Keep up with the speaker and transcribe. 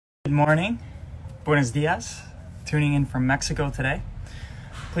Good morning, buenos dias, tuning in from Mexico today.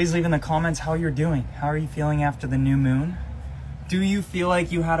 Please leave in the comments how you're doing. How are you feeling after the new moon? Do you feel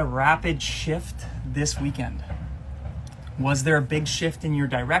like you had a rapid shift this weekend? Was there a big shift in your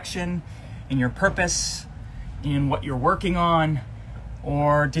direction, in your purpose, in what you're working on?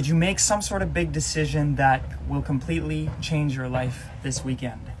 Or did you make some sort of big decision that will completely change your life this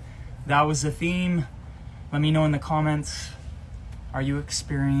weekend? That was the theme. Let me know in the comments. Are you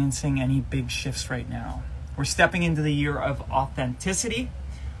experiencing any big shifts right now? We're stepping into the year of authenticity.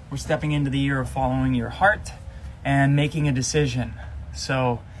 We're stepping into the year of following your heart and making a decision.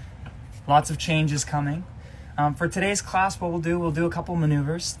 So lots of changes coming. For today's class, what we'll do a couple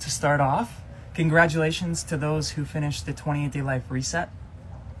maneuvers to start off. Congratulations to those who finished the 28-day life reset.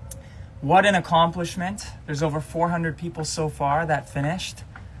 What an accomplishment. There's over 400 people so far that finished.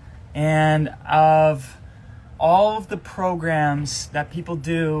 And of all of the programs that people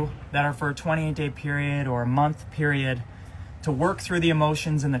do that are for a 28-day period or a month period to work through the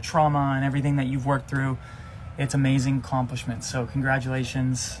emotions and the trauma and everything that you've worked through, it's amazing accomplishment. So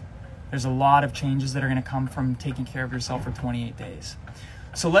congratulations. There's a lot of changes that are going to come from taking care of yourself for 28 days.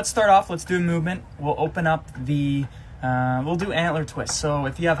 So let's start off. Let's do a movement. We'll open up the, we'll do antler twists. So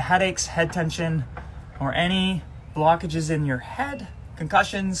if you have headaches, head tension, or any blockages in your head,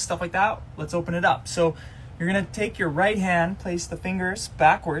 concussions, stuff like that, let's open it up. So you're going to take your right hand, place the fingers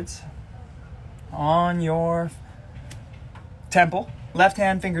backwards on your temple. Left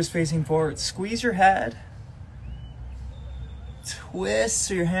hand, fingers facing forward. Squeeze your head. Twist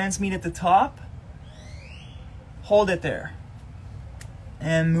so your hands meet at the top. Hold it there.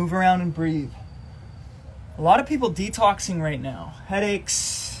 And move around and breathe. A lot of people detoxing right now.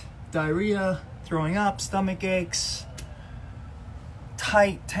 Headaches, diarrhea, throwing up, stomach aches,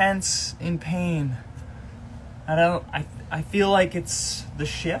 tight, tense, in pain. I feel like it's the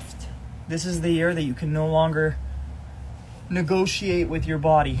shift. This is the year that you can no longer negotiate with your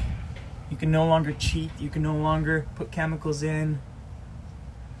body. You can no longer cheat. You can no longer put chemicals in.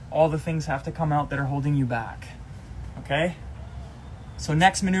 All the things have to come out that are holding you back. Okay? So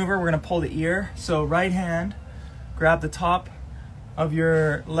next maneuver, we're going to pull the ear. So right hand, grab the top of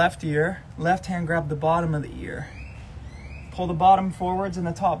your left ear. Left hand, grab the bottom of the ear. Pull the bottom forwards and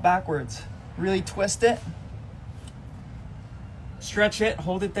the top backwards. Really twist it. Stretch it,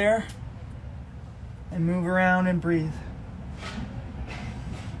 hold it there, and move around and breathe.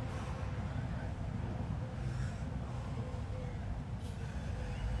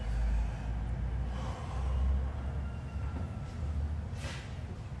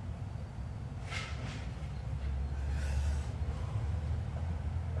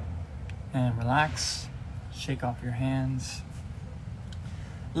 And relax, shake off your hands.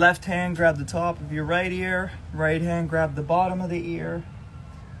 Left hand, grab the top of your right ear. Right hand, grab the bottom of the ear.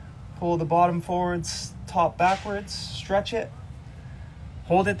 Pull the bottom forwards, top backwards. Stretch it.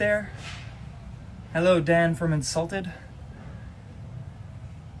 Hold it there. Hello, Dan from Insulted.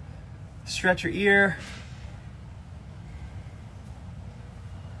 Stretch your ear.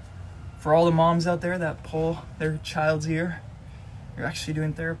 For all the moms out there that pull their child's ear, you're actually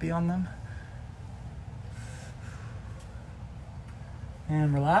doing therapy on them.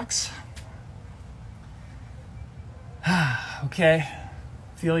 And relax. Okay.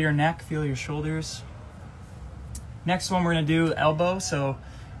 Feel your neck, feel your shoulders. Next one, we're going to do elbow. So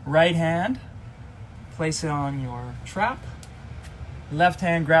right hand, place it on your trap. Left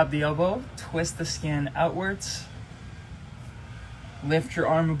hand, grab the elbow, twist the skin outwards. Lift your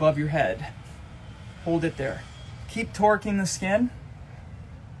arm above your head. Hold it there. Keep torquing the skin.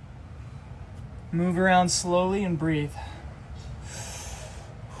 Move around slowly and breathe.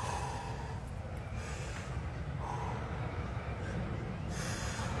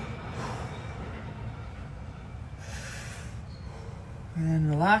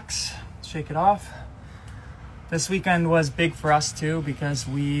 And relax, shake it off. This weekend was big for us too because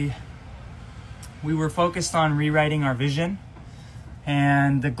we were focused on rewriting our vision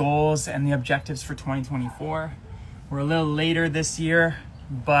and the goals and the objectives for 2024. We're a little later this year,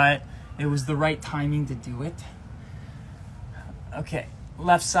 but it was the right timing to do it. Okay,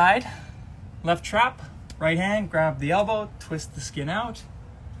 left side, left trap, right hand, grab the elbow, twist the skin out.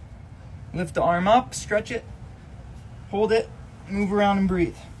 Lift the arm up, stretch it, hold it, move around and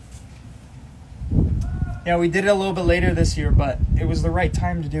breathe. Yeah, we did it a little bit later this year, but it was the right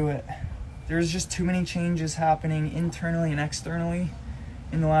time to do it. There's just too many changes happening internally and externally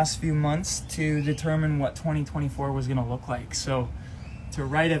in the last few months to determine what 2024 was going to look like. So to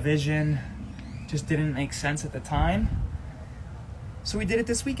write a vision just didn't make sense at the time. So we did it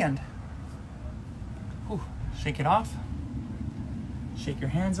this weekend. Whew. Shake it off. Shake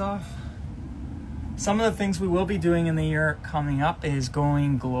your hands off. Some of the things we will be doing in the year coming up is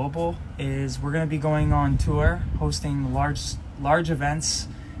going global. We're going to be going on tour, hosting large events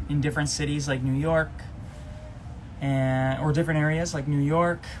in different cities like New York, or different areas like New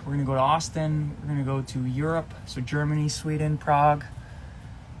York. We're going to go to Austin. We're going to go to Europe, so Germany, Sweden, Prague,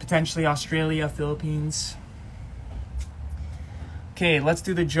 potentially Australia, Philippines. Okay, let's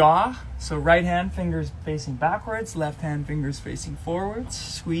do the jaw. So right hand fingers facing backwards, left hand fingers facing forwards.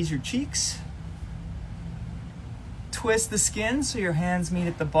 Squeeze your cheeks. Twist the skin so your hands meet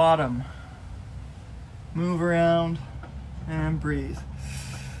at the bottom. Move around and breathe.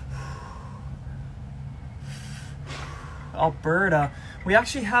 Alberta. We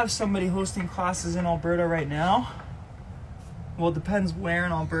actually have somebody hosting classes in Alberta right now. Well, it depends where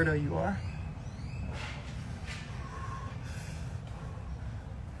in Alberta you are.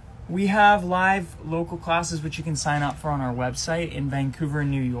 We have live local classes which you can sign up for on our website in Vancouver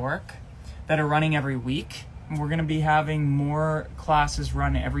and New York that are running every week. We're going to be having more classes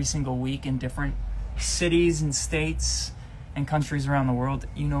run every single week in different cities and states and countries around the world.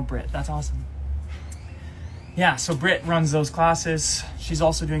 You know Britt, that's awesome. Yeah, so Britt runs those classes. She's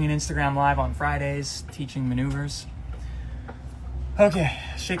also doing an Instagram live on Fridays, teaching maneuvers. Okay,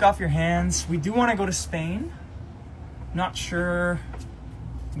 shake off your hands. We do want to go to Spain. Not sure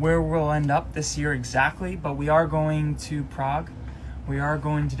where we'll end up this year exactly, but we are going to Prague. We are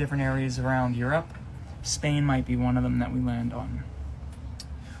going to different areas around Europe. Spain might be one of them that we land on.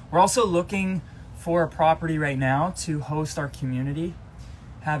 We're also looking for a property right now to host our community,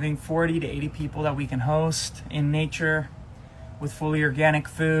 having 40 to 80 people that we can host in nature with fully organic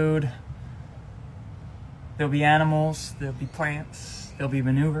food. There'll be animals, there'll be plants, there'll be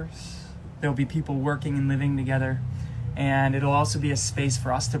maneuvers, there'll be people working and living together. And it'll also be a space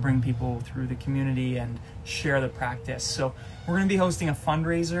for us to bring people through the community and share the practice. So we're going to be hosting a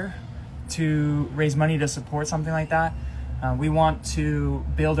fundraiser to raise money to support something like that. We want to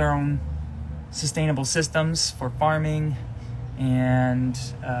build our own sustainable systems for farming and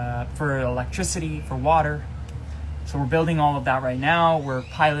for electricity, for water. So we're building all of that right now. We're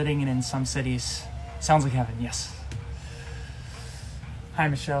piloting it in some cities. Sounds like heaven, yes. Hi,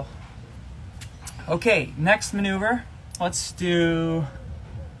 Michelle. Okay, next maneuver. Let's do,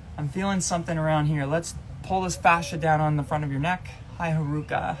 I'm feeling something around here. Let's pull this fascia down on the front of your neck. Hi,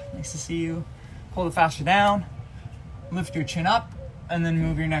 Haruka, nice to see you. Pull the fascia down, lift your chin up, and then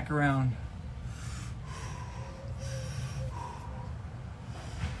move your neck around.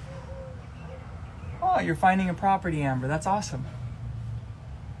 Oh, you're finding a property, Amber, that's awesome.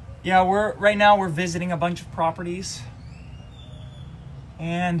 Yeah, right now we're visiting a bunch of properties,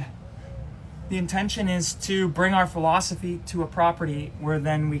 and the intention is to bring our philosophy to a property where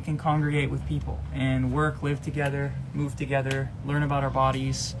then we can congregate with people and work, live together, move together, learn about our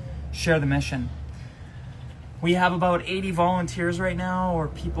bodies, share the mission. We have about 80 volunteers right now, or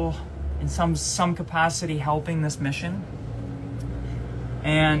people in some capacity helping this mission.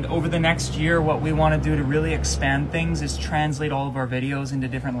 And over the next year, what we want to do to really expand things is translate all of our videos into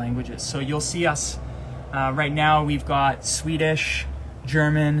different languages. So you'll see us, right now we've got Swedish,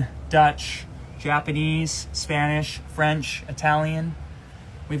 German, Dutch, Japanese, Spanish, French, Italian.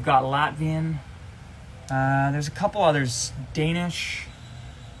 We've got Latvian. There's a couple others, Danish,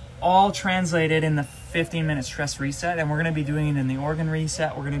 all translated in the 15-minute stress reset. And we're going to be doing it in the organ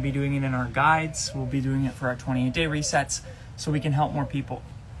reset. We're going to be doing it in our guides. We'll be doing it for our 28-day resets so we can help more people.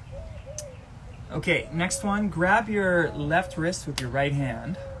 Okay, next one, grab your left wrist with your right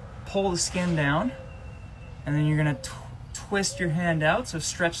hand, pull the skin down, and then you're going to twist your hand out, so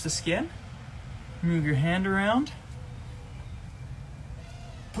stretch the skin. Move your hand around.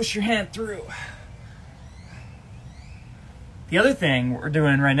 Push your hand through. The other thing we're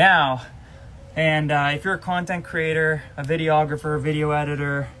doing right now, and if you're a content creator, a videographer, video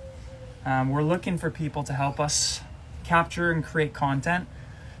editor, we're looking for people to help us capture and create content.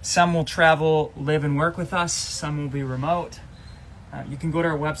 Some will travel, live, and work with us. Some will be remote. You can go to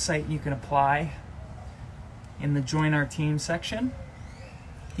our website and you can apply in the Join Our Team section.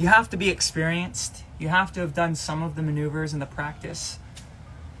 You have to be experienced. You have to have done some of the maneuvers in the practice.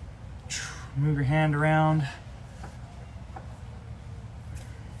 Move your hand around.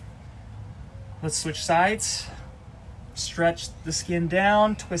 Let's switch sides. Stretch the skin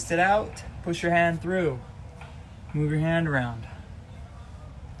down, twist it out, push your hand through. Move your hand around.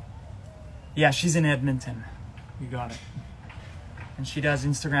 Yeah, she's in Edmonton. You got it. And she does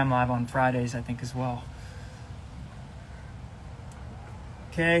Instagram Live on Fridays, I think, as well.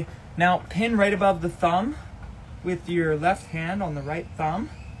 Okay, now pin right above the thumb with your left hand on the right thumb.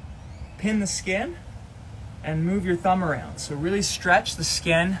 Pin the skin. and move your thumb around. So really stretch the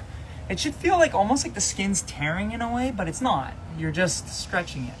skin. It should feel like almost like the skin's tearing in a way, but it's not. You're just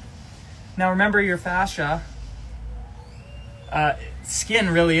stretching it. Now remember, your fascia, skin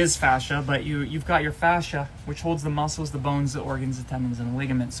really is fascia, but you've got your fascia, which holds the muscles, the bones, the organs, the tendons, and the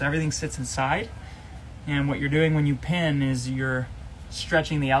ligaments. So everything sits inside. And what you're doing when you pin is you're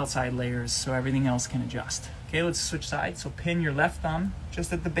stretching the outside layers so everything else can adjust. Okay, let's switch sides. So pin your left thumb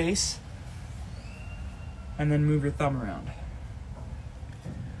just at the base, and then move your thumb around.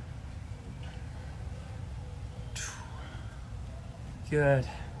 Good.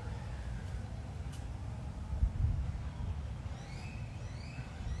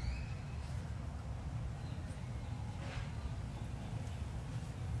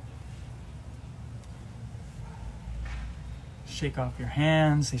 Shake off your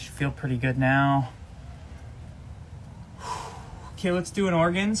hands. They should feel pretty good now. Okay, let's do an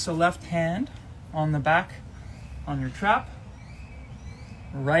organ. So left hand on the back on your trap.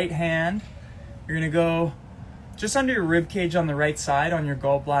 Right hand, you're gonna go just under your rib cage on the right side, on your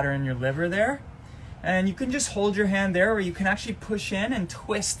gallbladder and your liver there. And you can just hold your hand there, or you can actually push in and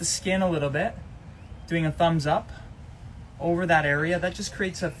twist the skin a little bit, doing a thumbs up over that area. That just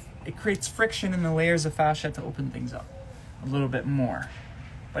creates friction in the layers of fascia to open things up a little bit more.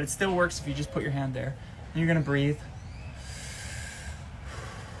 But it still works if you just put your hand there. And you're gonna breathe.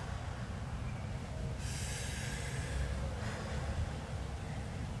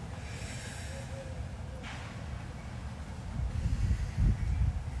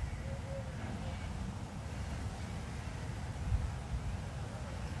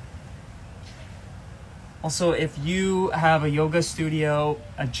 Also, if you have a yoga studio,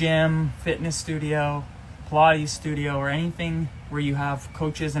 a gym, fitness studio, Pilates studio, or anything where you have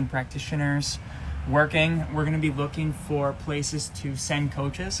coaches and practitioners working, we're going to be looking for places to send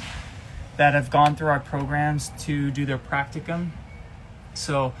coaches that have gone through our programs to do their practicum.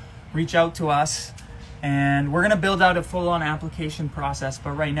 So reach out to us, and we're going to build out a full-on application process,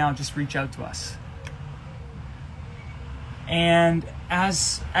 but right now just reach out to us. And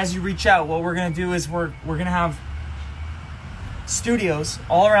as you reach out, what we're going to do is we're going to have studios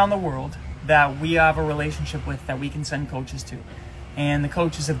all around the world that we have a relationship with that we can send coaches to. And the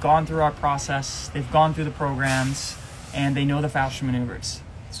coaches have gone through our process, they've gone through the programs, and they know the fascia maneuvers.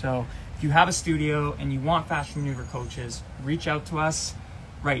 So if you have a studio and you want fascia maneuver coaches, reach out to us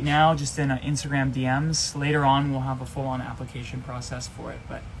right now, just in Instagram DMs. Later on, we'll have a full-on application process for it,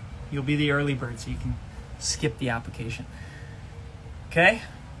 but you'll be the early bird, so you can skip the application. Okay,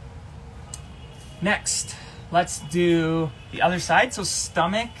 next, let's do the other side. So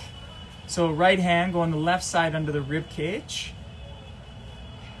stomach, so right hand, go on the left side under the rib cage.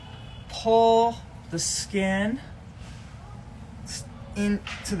 Pull the skin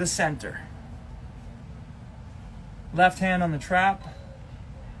into the center. Left hand on the trap,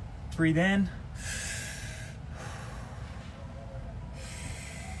 breathe in.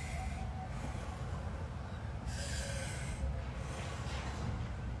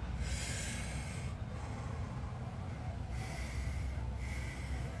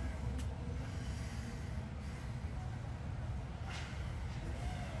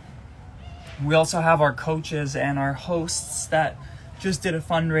 We also have our coaches and our hosts that just did a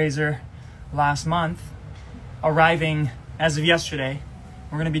fundraiser last month, arriving as of yesterday.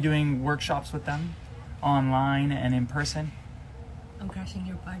 We're going to be doing workshops with them online and in person. I'm crashing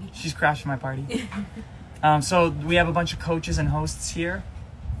your party. She's crashing my party. So we have a bunch of coaches and hosts here,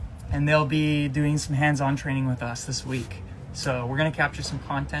 and they'll be doing some hands-on training with us this week. So we're going to capture some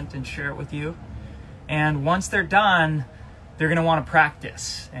content and share it with you. And once they're done, they're going to want to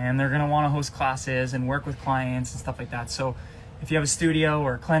practice, and they're going to want to host classes and work with clients and stuff like that. So if you have a studio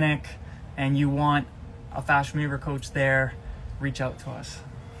or a clinic and you want a fascia maneuver coach there, reach out to us.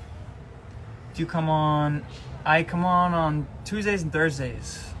 Do you come on? I come on Tuesdays and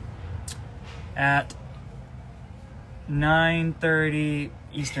Thursdays at 9:30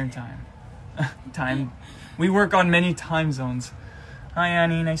 Eastern time. We work on many time zones. Hi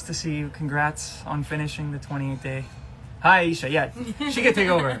Annie, nice to see you. Congrats on finishing the 28th day. Hi Aisha, yeah, she can take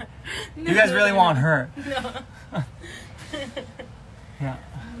over. You guys really want her. No. Yeah.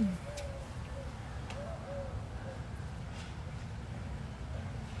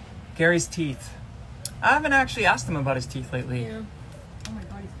 Gary's teeth. I haven't actually asked him about his teeth lately. Yeah. Oh my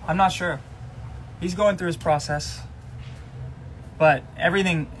God, I'm not sure. He's going through his process. But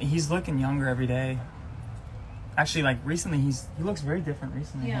everything, he's looking younger every day. Actually, like recently, he looks very different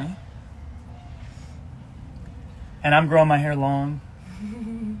recently. Yeah. Eh? And I'm growing my hair long.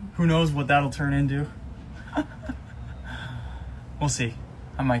 Who knows what that'll turn into? We'll see.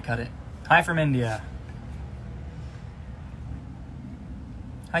 I might cut it. Hi from India.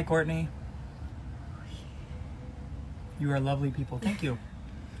 Hi, Courtney. You are lovely people. Thank you.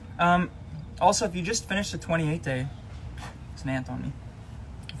 Also, if you just finished the 28 day, there's an ant on me.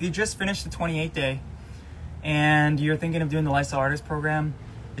 If you just finished the 28 day and you're thinking of doing the Lifestyle Artist program,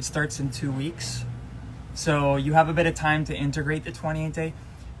 it starts in 2 weeks. So you have a bit of time to integrate the 28 day.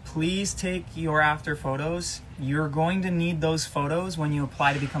 Please take your after photos. You're going to need those photos when you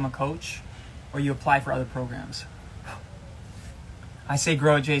apply to become a coach or you apply for other programs. I say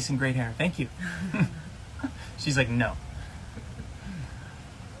grow it, Jason, great hair. Thank you. She's like, no.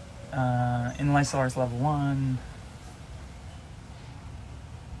 In Lifestyle Artist level 1.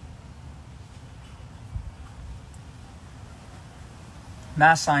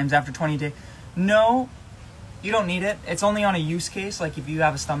 Mass signs after 20 days. No, you don't need it. It's only on a use case, like if you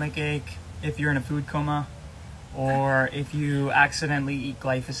have a stomach ache, if you're in a food coma, or if you accidentally eat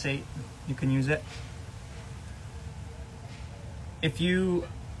glyphosate, you can use it.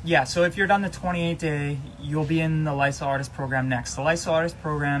 So if you're done the 28 day, you'll be in the Lifestyle Artist program next. The Lifestyle Artist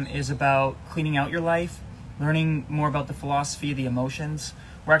program is about cleaning out your life, learning more about the philosophy, the emotions.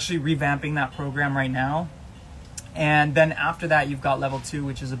 We're actually revamping that program right now. And then after that, you've got level 2,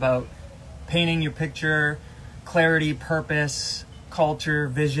 which is about painting your picture, clarity, purpose, culture,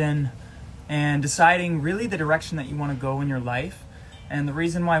 vision, and deciding really the direction that you want to go in your life. And the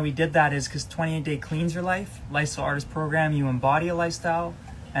reason why we did that is because 28 day cleans your life. Lifestyle Artist program, you embody a lifestyle.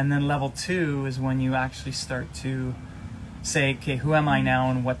 And then level 2 is when you actually start to say, okay, who am I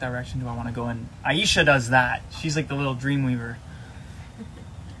now and what direction do I want to go in? Aisha does that. She's like the little dream weaver.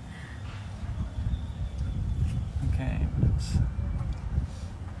 Okay.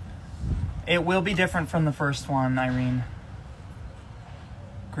 It will be different from the first one, Irene.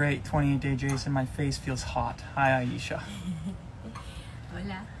 Great, 28 day Jason, my face feels hot. Hi, Aisha.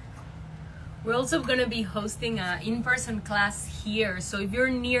 Hola. We're also going to be hosting an in-person class here. So if you're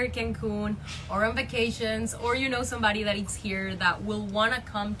near Cancun or on vacations, or you know somebody that is here that will want to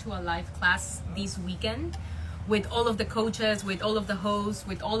come to a live class this weekend with all of the coaches, with all of the hosts,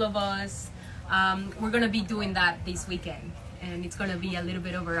 with all of us, we're going to be doing that this weekend. And it's going to be a little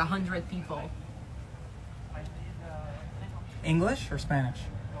bit over 100 people. English or Spanish?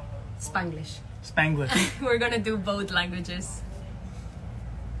 Spanglish. Spanglish. We're going to do both languages.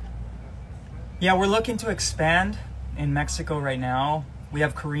 Yeah, we're looking to expand in Mexico right now. We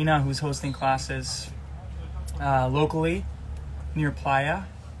have Karina who's hosting classes locally near Playa,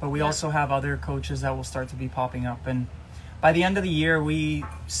 but we also have other coaches that will start to be popping up. And by the end of the year, we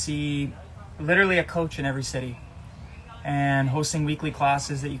see literally a coach in every city and hosting weekly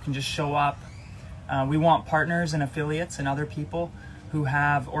classes that you can just show up. We want partners and affiliates and other people who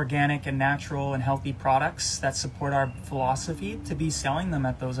have organic and natural and healthy products that support our philosophy to be selling them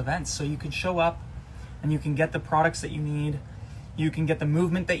at those events. So you can show up and you can get the products that you need, you can get the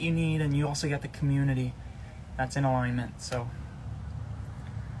movement that you need, and you also get the community that's in alignment. So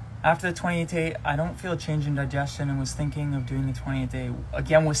after the 28 day, I don't feel a change in digestion and was thinking of doing the 28 day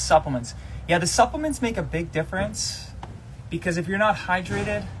again with supplements. Yeah, the supplements make a big difference because if you're not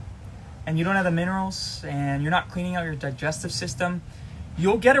hydrated and you don't have the minerals and you're not cleaning out your digestive system,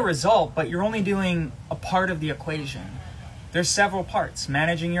 you'll get a result, but you're only doing a part of the equation. There's several parts: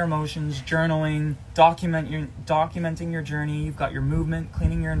 managing your emotions, journaling, documenting your journey. You've got your movement,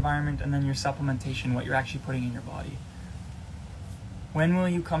 cleaning your environment, and then your supplementation, what you're actually putting in your body. When will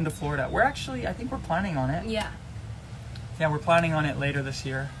you come to Florida? I think we're planning on it. Yeah. Yeah, we're planning on it later this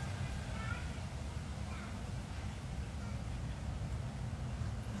year.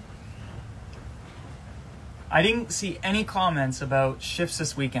 I didn't see any comments about shifts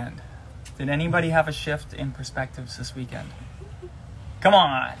this weekend. Did anybody have a shift in perspectives this weekend? Come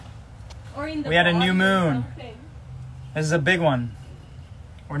on. Or in the We had a new body or moon. something. This is a big one.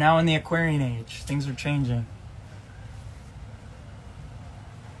 We're now in the Aquarian age. Things are changing.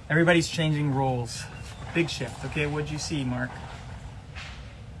 Everybody's changing roles. Big shift. Okay, what'd you see, Mark?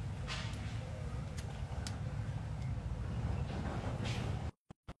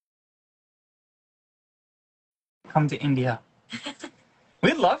 Come to India.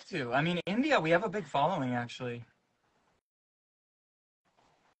 We'd love to. I mean, India, we have a big following, actually.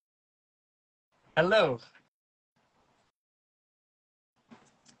 Hello.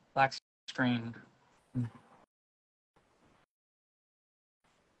 Black screen.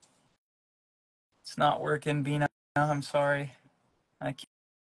 It's not working, Bina. I'm sorry. I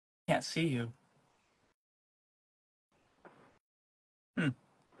can't see you.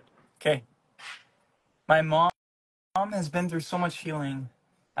 Okay. My mom has been through so much healing.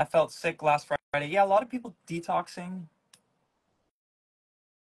 I felt sick last Friday. Yeah, a lot of people detoxing.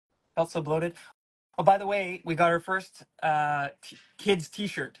 Felt so bloated. Oh, by the way, we got our first kids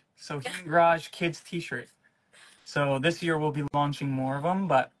t-shirt. So Human Garage kids t-shirt. So this year we'll be launching more of them,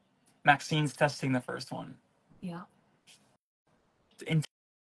 but Maxine's testing the first one. Yeah.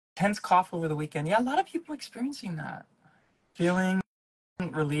 Intense cough over the weekend. Yeah, a lot of people experiencing that. Feeling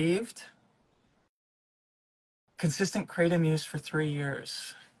relieved. Consistent kratom use for 3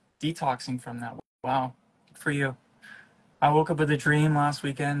 years. Detoxing from that. Wow. Good for you. I woke up with a dream last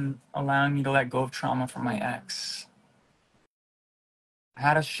weekend allowing me to let go of trauma from my ex. I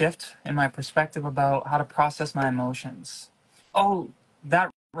had a shift in my perspective about how to process my emotions. Oh, that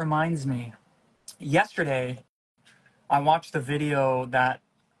reminds me. Yesterday, I watched a video that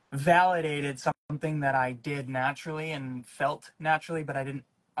validated something that I did naturally and felt naturally, but I didn't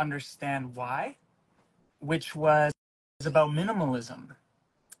understand why, which was about minimalism.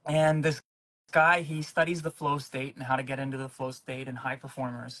 And this guy, he studies the flow state and how to get into the flow state and high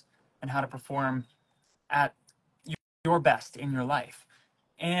performers and how to perform at your best in your life.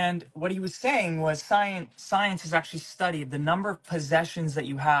 And what he was saying was science has actually studied the number of possessions that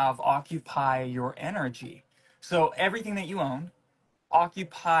you have occupy your energy. So everything that you own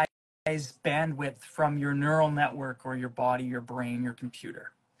occupies bandwidth from your neural network or your body, your brain, your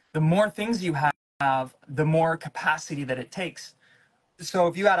computer. The more things you have, the more capacity that it takes. So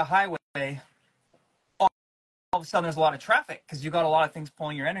if you had a highway, all of a sudden there's a lot of traffic because you got a lot of things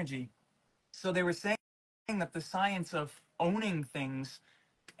pulling your energy. So they were saying that the science of owning things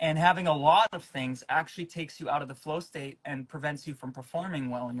and having a lot of things actually takes you out of the flow state and prevents you from performing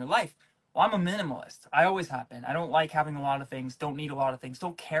well in your life. Well, I'm a minimalist. I always have been. I don't like having a lot of things, don't need a lot of things,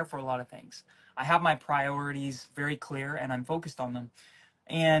 don't care for a lot of things. I have my priorities very clear and I'm focused on them.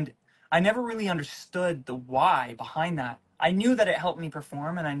 And I never really understood the why behind that. I knew that it helped me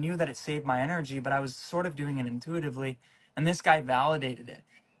perform and I knew that it saved my energy, but I was sort of doing it intuitively. And this guy validated it.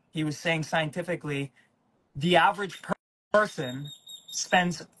 He was saying scientifically, the average person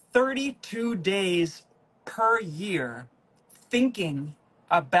spends 32 days per year thinking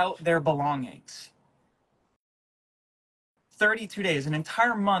about their belongings. 32 days, an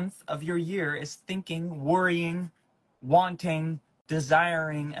entire month of your year is thinking, worrying, wanting,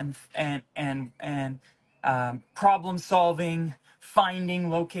 desiring, and problem solving, finding,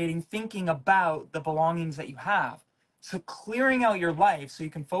 locating, thinking about the belongings that you have. So clearing out your life so you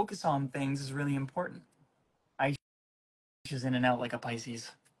can focus on things is really important. I is in and out like a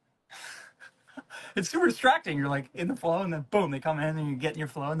Pisces. It's super distracting. You're like in the flow and then boom, they come in and you get in your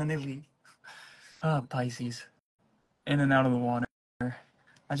flow and then they leave. Oh, Pisces. In and out of the water.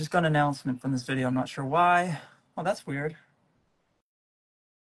 I just got an announcement from this video. I'm not sure why. Oh, that's weird.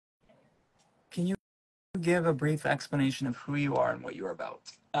 Can you give a brief explanation of who you are and what you're about?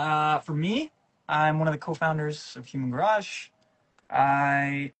 For me, I'm one of the co-founders of Human Garage.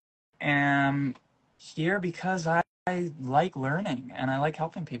 I am here because I like learning and I like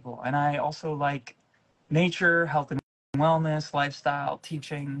helping people. And I also like nature, health and wellness, lifestyle,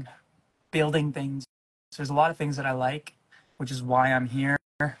 teaching, building things. So there's a lot of things that I like, which is why I'm here.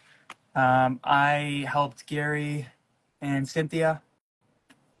 I helped Gary and Cynthia.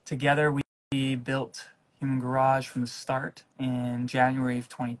 Together, we built Human Garage from the start in January of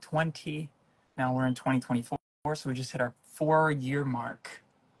 2020. Now we're in 2024, so we just hit our 4-year mark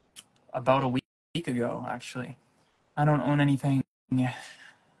about a week ago, actually. I don't own anything,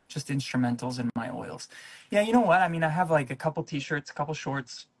 just instrumentals and my oils. Yeah, you know what? I mean, I have like a couple t-shirts, a couple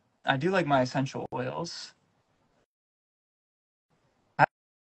shorts. I do like my essential oils. I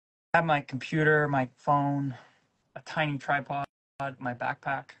have my computer, my phone, a tiny tripod, my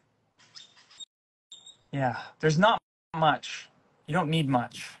backpack. Yeah, there's not much. You don't need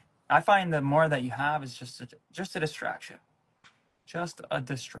much. I find the more that you have is just a distraction. Just a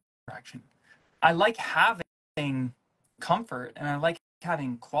distraction. I like having comfort and I like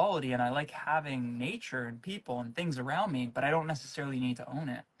having quality and I like having nature and people and things around me, but I don't necessarily need to own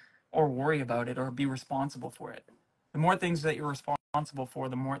it or worry about it or be responsible for it. The more things that you're responsible for,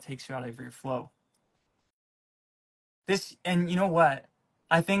 the more it takes you out of your flow. And you know what?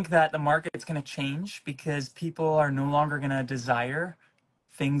 I think that the market's going to change because people are no longer going to desire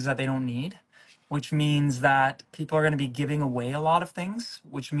things that they don't need, which means that people are going to be giving away a lot of things,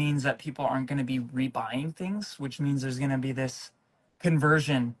 which means that people aren't going to be rebuying things, which means there's going to be this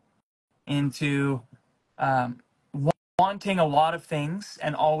conversion into wanting a lot of things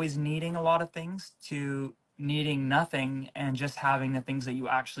and always needing a lot of things to needing nothing and just having the things that you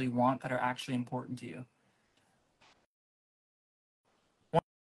actually want that are actually important to you.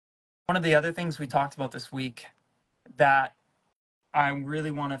 One of the other things we talked about this week that I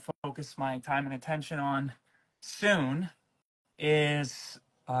really want to focus my time and attention on soon is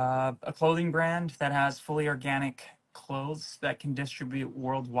a clothing brand that has fully organic clothes that can distribute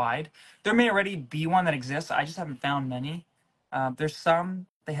worldwide. There may already be one that exists. I just haven't found many.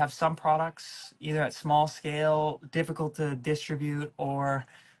 They have some products either at small scale, difficult to distribute, or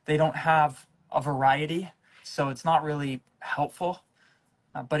they don't have a variety. So it's not really helpful.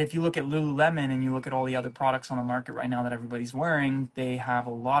 But if you look at Lululemon and you look at all the other products on the market right now that everybody's wearing, they have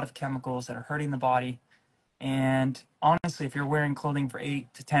a lot of chemicals that are hurting the body. And honestly, if you're wearing clothing for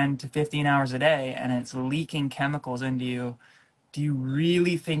 8 to 10 to 15 hours a day and it's leaking chemicals into you, do you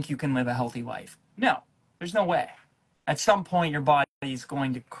really think you can live a healthy life? No, there's no way. At some point, your body is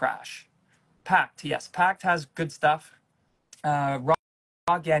going to crash. Pact, yes, Pact has good stuff. Raw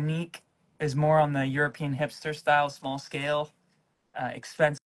Organique is more on the European hipster style, small scale,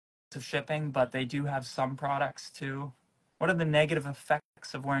 expensive shipping, but they do have some products too. What are the negative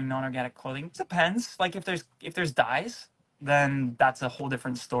effects of wearing non-organic clothing? It depends. Like if there's dyes, then that's a whole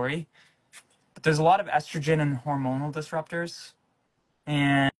different story. But there's a lot of estrogen and hormonal disruptors,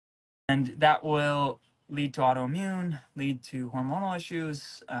 and that will lead to autoimmune, lead to hormonal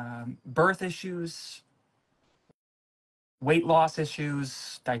issues, birth issues, weight loss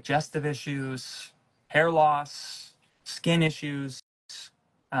issues, digestive issues, hair loss, skin issues,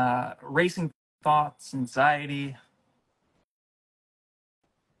 racing thoughts, anxiety.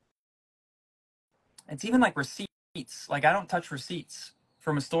 It's even like receipts. Like I don't touch receipts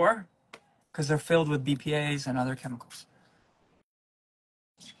from a store because they're filled with BPAs and other chemicals.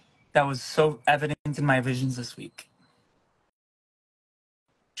 That was so evident in my visions this week.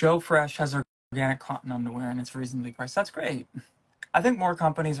 Joe Fresh has organic cotton underwear and it's reasonably priced. That's great. I think more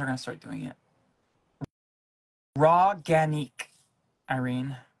companies are going to start doing it. Raw Organic,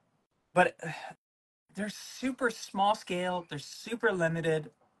 Irene. But they're super small scale. They're super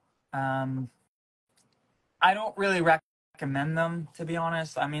limited. I don't really recommend them, to be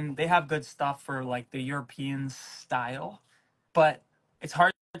honest. I mean, they have good stuff for like the European style, but it's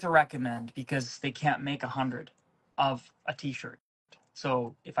hard to recommend because they can't make 100 of a t-shirt.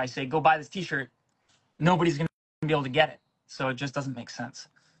 So if I say, go buy this t-shirt, nobody's going to be able to get it. So it just doesn't make sense.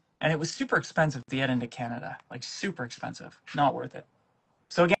 And it was super expensive to get into Canada, like super expensive, not worth it.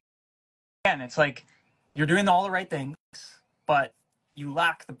 So again, it's like you're doing all the right things, but you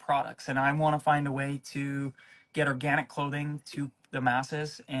lack the products. And I want to find a way to get organic clothing to the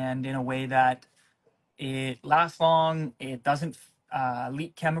masses and in a way that it lasts long, it doesn't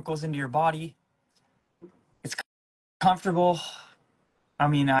leak chemicals into your body, it's comfortable. I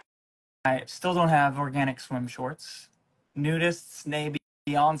mean, I still don't have organic swim shorts. Nudists may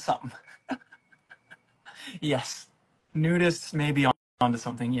be on something. Yes. Nudists may be onto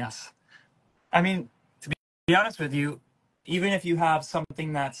something, yes. I mean, to be honest with you, even if you have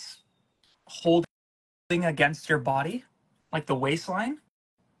something that's holding against your body, like the waistline,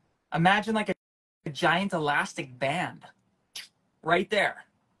 imagine like a giant elastic band right there.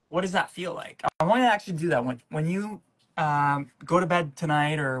 What does that feel like? I want you to actually do that when you go to bed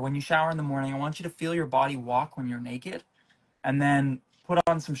tonight or when you shower in the morning. I want you to feel your body walk when you're naked, and then put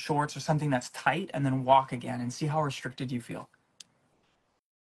on some shorts or something that's tight, and then walk again and see how restricted you feel.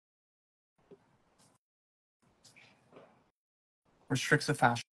 Restricts the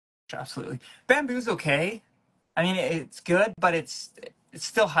fascia, absolutely. Bamboo's okay. I mean, it's good, but it's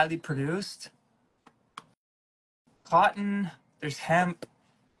still highly produced. Cotton, there's hemp,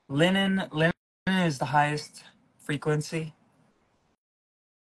 linen. Linen is the highest frequency.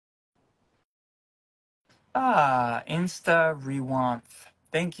 Insta Rewanth.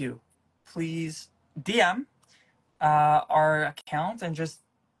 Thank you. Please DM our account and just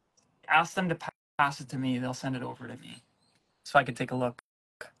ask them to pass it to me. They'll send it over to me so I can take a look.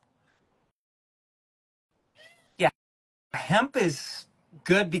 Yeah, hemp is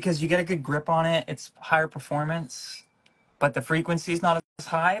good because you get a good grip on it. It's higher performance, but the frequency is not as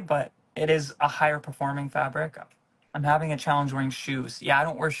high, but it is a higher performing fabric. I'm having a challenge wearing shoes. Yeah, I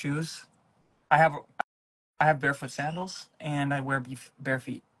don't wear shoes. I have barefoot sandals and I wear bare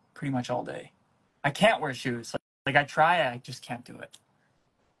feet pretty much all day. I can't wear shoes. Like I try, I just can't do it.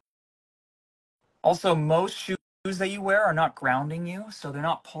 Also, most shoes that you wear are not grounding you, so they're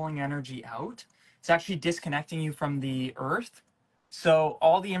not pulling energy out. It's actually disconnecting you from the earth. So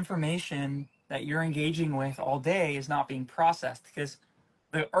all the information that you're engaging with all day is not being processed because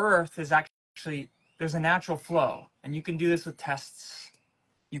the earth is actually, there's a natural flow, and you can do this with tests.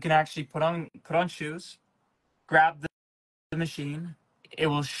 You can actually put on shoes, grab the machine. It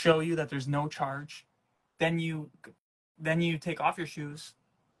will show you that there's no charge. Then you take off your shoes,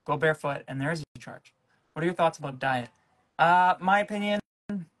 go barefoot, and there's a charge. What are your thoughts about diet? My opinion,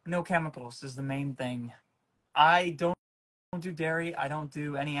 no chemicals is the main thing. I don't do dairy. I don't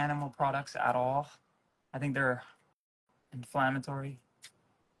do any animal products at all. I think they're inflammatory.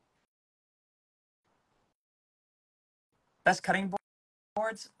 Best cutting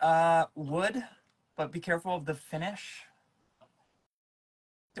boards? Wood, but be careful of the finish.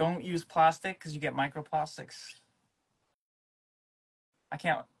 Don't use plastic because you get microplastics. I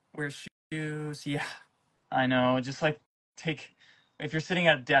can't wear shoes. Yeah, I know. Just like if you're sitting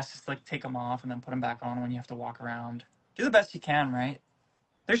at a desk, just like take them off and then put them back on when you have to walk around. Do the best you can, right?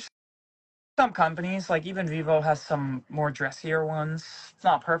 There's some companies, like even Vivo has some more dressier ones. It's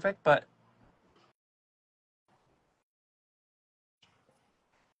not perfect, but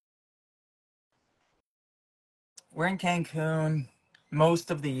we're in Cancun most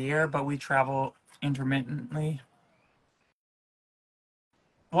of the year, but we travel intermittently.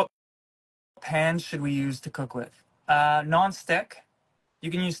 What pans should we use to cook with? Non-stick. You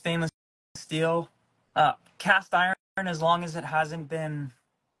can use stainless steel. Cast iron, as long as it hasn't been,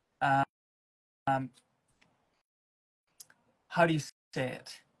 um, how do you say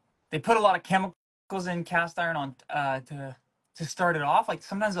it? They put a lot of chemicals in cast iron on to start it off. Like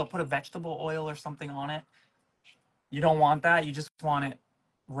sometimes they'll put a vegetable oil or something on it. You don't want that. You just want it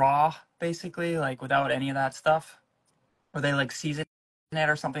raw, basically, like without any of that stuff. Or they like season it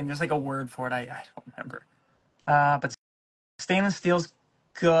or something. There's like a word for it. I don't remember. But stainless steel's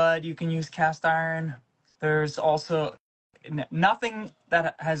good. You can use cast iron. There's also nothing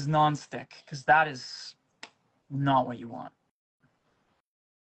that has non-stick because that is not what you want.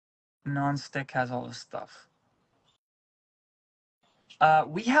 Non-stick has all this stuff.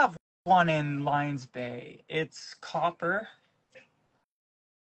 We have one in Lions Bay. It's copper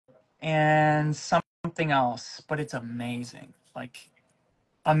and something else, but it's amazing. Like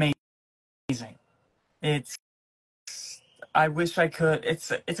amazing. It's I wish I could.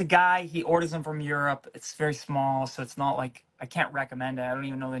 It's a guy. He orders them from Europe. It's very small, so it's not like I can't recommend it. I don't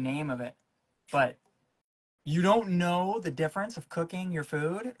even know the name of it. But you don't know the difference of cooking your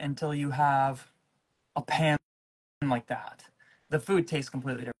food until you have a pan like that. The food tastes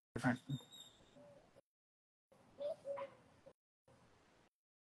completely different.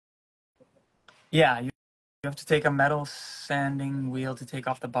 Yeah, you have to take a metal sanding wheel to take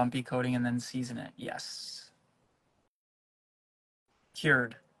off the bumpy coating and then season it. Yes.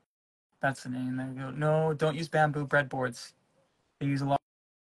 Cured. That's the name. There you go. No, don't use bamboo breadboards. They use a lot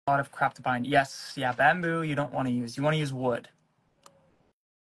of crap to bind. Yes, yeah, bamboo you don't want to use. You want to use wood.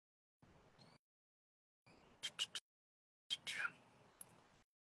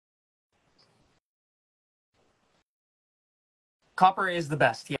 Copper is the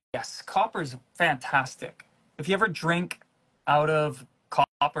best. Yes, copper is fantastic. If you ever drink out of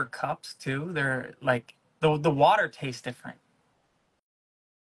copper cups too, they're like the water tastes different.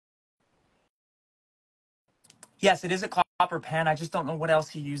 Yes, it is a copper pan. I just don't know what else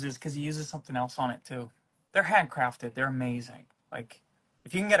he uses because he uses something else on it too. They're handcrafted. They're amazing. Like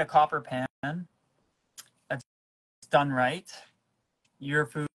if you can get a copper pan that's done right, your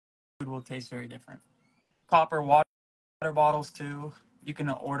food will taste very different. Copper water bottles too. You can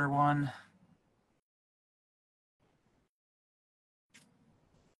order one.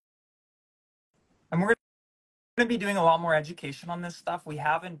 And we're going to be doing a lot more education on this stuff. We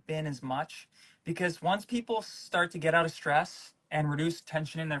haven't been as much because once people start to get out of stress and reduce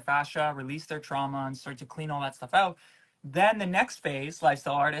tension in their fascia, release their trauma, and start to clean all that stuff out, then the next phase,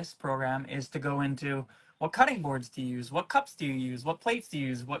 Lifestyle Artist program, is to go into what cutting boards do you use? What cups do you use? What plates do you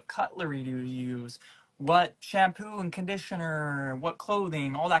use? What cutlery do you use? What shampoo and conditioner? What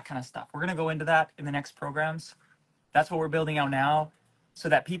clothing? All that kind of stuff. We're going to go into that in the next programs. That's what we're building out now so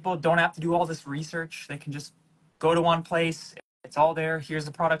that people don't have to do all this research. They can just go to one place. It's all there. Here's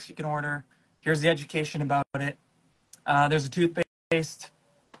the products you can order. Here's the education about it. There's a toothpaste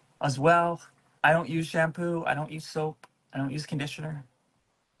as well. I don't use shampoo. I don't use soap. I don't use conditioner.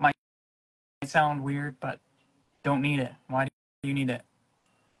 Might sound weird, but don't need it. Why do you need it?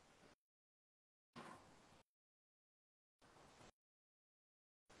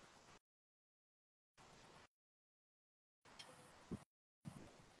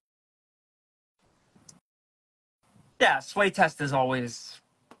 Yeah, sway test is always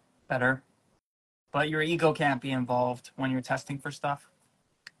better, but your ego can't be involved when you're testing for stuff.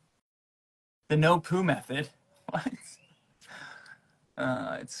 The no poo method. What?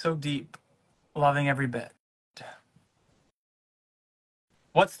 It's so deep. Loving every bit.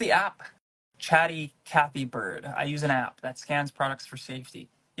 What's the app? Chatty Cathy Bird. I use an app that scans products for safety.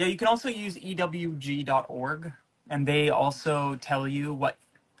 Yeah, you can also use ewg.org, and they also tell you what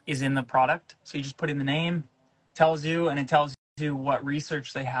is in the product. So you just put in the name, tells you, and it tells you what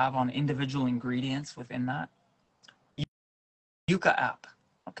research they have on individual ingredients within that. Yuka app.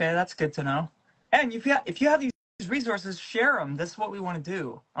 Okay, that's good to know. And if you have these resources, share them. That's what we want to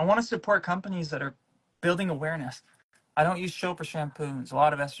do. I want to support companies that are building awareness. I don't use soap or shampoos. A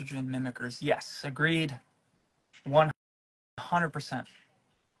lot of estrogen mimickers. Yes, agreed. 100%.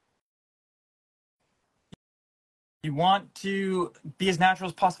 You want to be as natural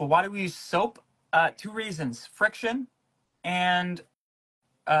as possible. Why do we use soap? Two reasons: friction and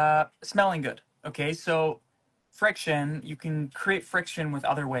smelling good. Okay, so friction, you can create friction with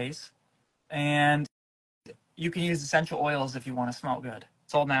other ways, and you can use essential oils if you want to smell good.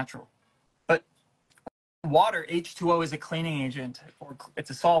 It's all natural. But water, H2O, is a cleaning agent, or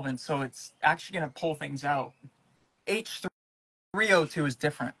it's a solvent, so it's actually going to pull things out. H3O2 is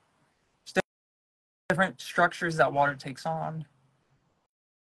different. It's different structures that water takes on.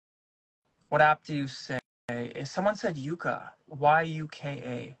 What app do you say? If someone said Yuka,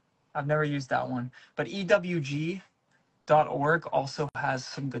 Yuka. I've never used that one. But EWG.org also has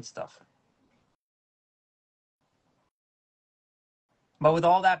some good stuff. But with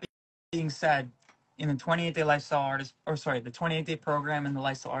all that being said, in the 28-day lifestyle artist, the 28-day program and the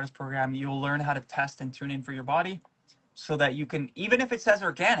lifestyle artist program, you'll learn how to test and tune in for your body so that you can, even if it says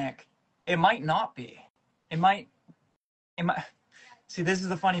organic, it might not be. It might, see, this is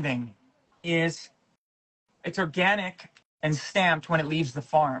the funny thing, is it's organic and stamped when it leaves the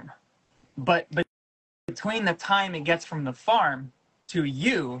farm. But between the time it gets from the farm to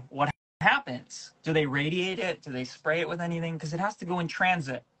you, what happens? Do they radiate it? Do they spray it with anything? Because it has to go in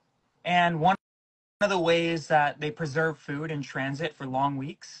transit. And one of the ways that they preserve food in transit for long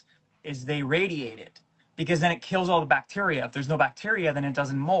weeks is they radiate it, because then it kills all the bacteria. If there's no bacteria, then it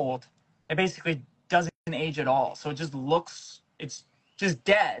doesn't mold. It basically doesn't age at all. So it just looks, it's just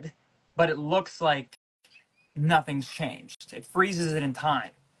dead, but it looks like nothing's changed. It freezes it in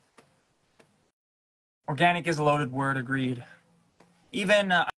time. Organic is a loaded word, agreed.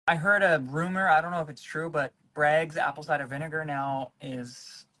 Even I heard a rumor, I don't know if it's true, but Bragg's apple cider vinegar now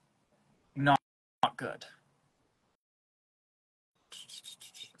is not good.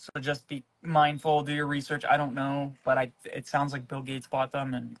 So just be mindful, do your research. I don't know, but it sounds like Bill Gates bought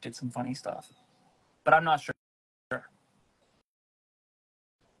them and did some funny stuff. But I'm not sure.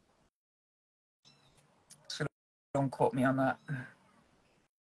 So don't quote me on that.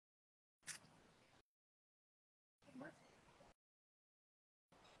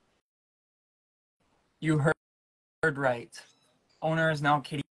 You heard right. Owner is now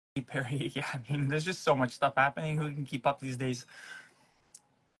Katy Perry. Yeah, I mean, there's just so much stuff happening. Who can keep up these days?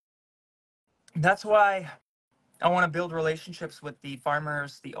 That's why I want to build relationships with the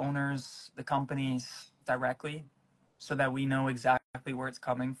farmers, the owners, the companies directly, so that we know exactly where it's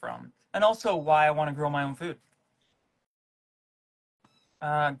coming from. And also why I want to grow my own food.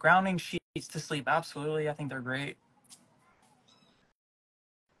 Grounding sheets to sleep, absolutely. I think they're great.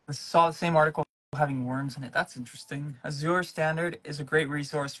 I saw the same article having worms in it. That's interesting. Azure Standard is a great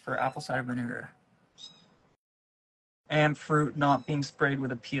resource for apple cider vinegar. And fruit not being sprayed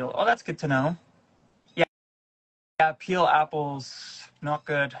with a peel. Oh, that's good to know. Yeah, peel apples, not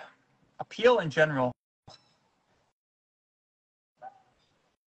good. A peel in general.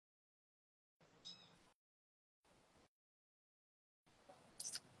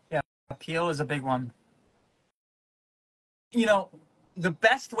 Yeah, a peel is a big one. You know, the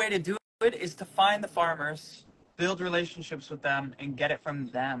best way to do it is to find the farmers, build relationships with them, and get it from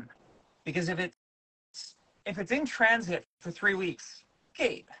them. Because if it's in transit for 3 weeks,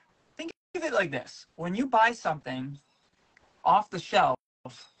 okay, think of it like this. When you buy something off the shelf,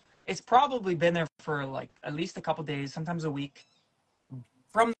 it's probably been there for like at least a couple days, sometimes a week.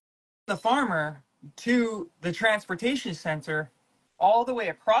 From the farmer to the transportation center, all the way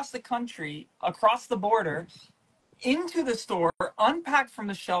across the country, across the border, into the store, unpacked from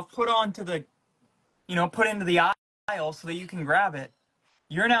the shelf, put onto the, put into the aisle so that you can grab it.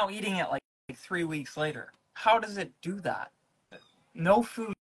 You're now eating it like 3 weeks later. How does it do that? No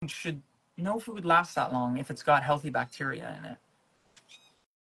food no food lasts that long if it's got healthy bacteria in it.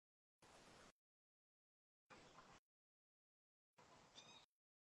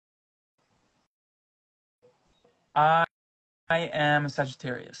 I am a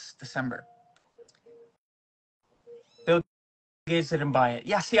Sagittarius, December. Bill Gates didn't buy it.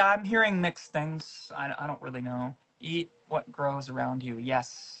 Yeah, see, I'm hearing mixed things. I don't really know. Eat what grows around you.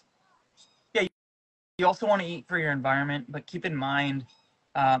 Yes. Yeah, you also want to eat for your environment, but keep in mind,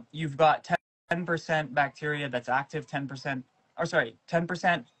 you've got 10% bacteria that's active, 10%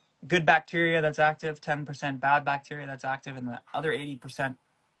 good bacteria that's active, 10% bad bacteria that's active, and the other 80%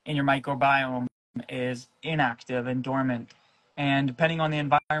 in your microbiome is inactive and dormant. And depending on the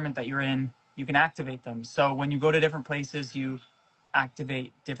environment that you're in, you can activate them. So when you go to different places, you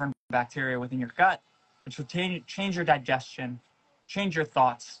activate different bacteria within your gut, which will change your digestion, change your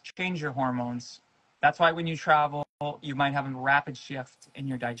thoughts, change your hormones. That's why when you travel, you might have a rapid shift in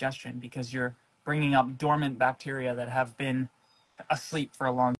your digestion because you're bringing up dormant bacteria that have been asleep for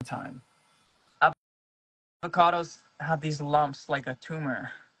a long time. Avocados have these lumps like a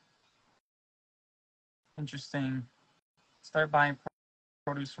tumor. Interesting. Start buying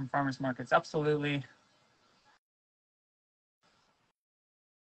produce from farmers markets. Absolutely.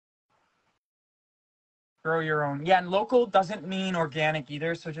 Grow your own. Yeah, and local doesn't mean organic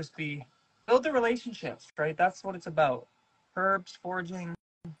either. So just build the relationships, right? That's what it's about. Herbs, foraging.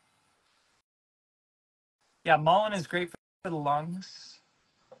 Yeah, mullein is great for the lungs.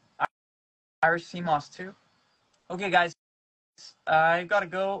 Irish sea moss too. Okay, guys, I gotta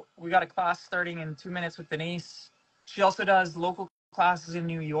go. We got a class starting in 2 minutes with Denise. She also does local classes in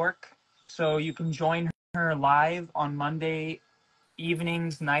New York, so you can join her live on Monday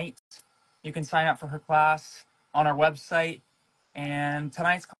evenings, nights. You can sign up for her class on our website. And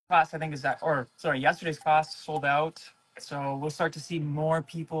tonight's class, I think, yesterday's class sold out. So we'll start to see more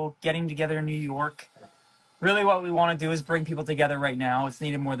people getting together in New York. Really, what we want to do is bring people together right now. It's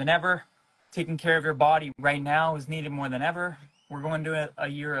needed more than ever. Taking care of your body right now is needed more than ever. We're going to a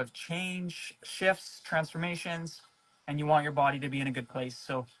year of change, shifts, transformations, and you want your body to be in a good place.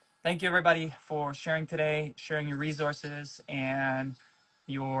 So thank you, everybody, for sharing today, sharing your resources and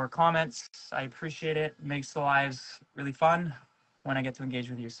your comments. I appreciate it. It makes the lives really fun when I get to engage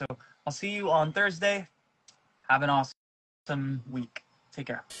with you. So I'll see you on Thursday. Have an awesome week. Take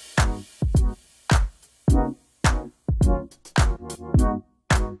care.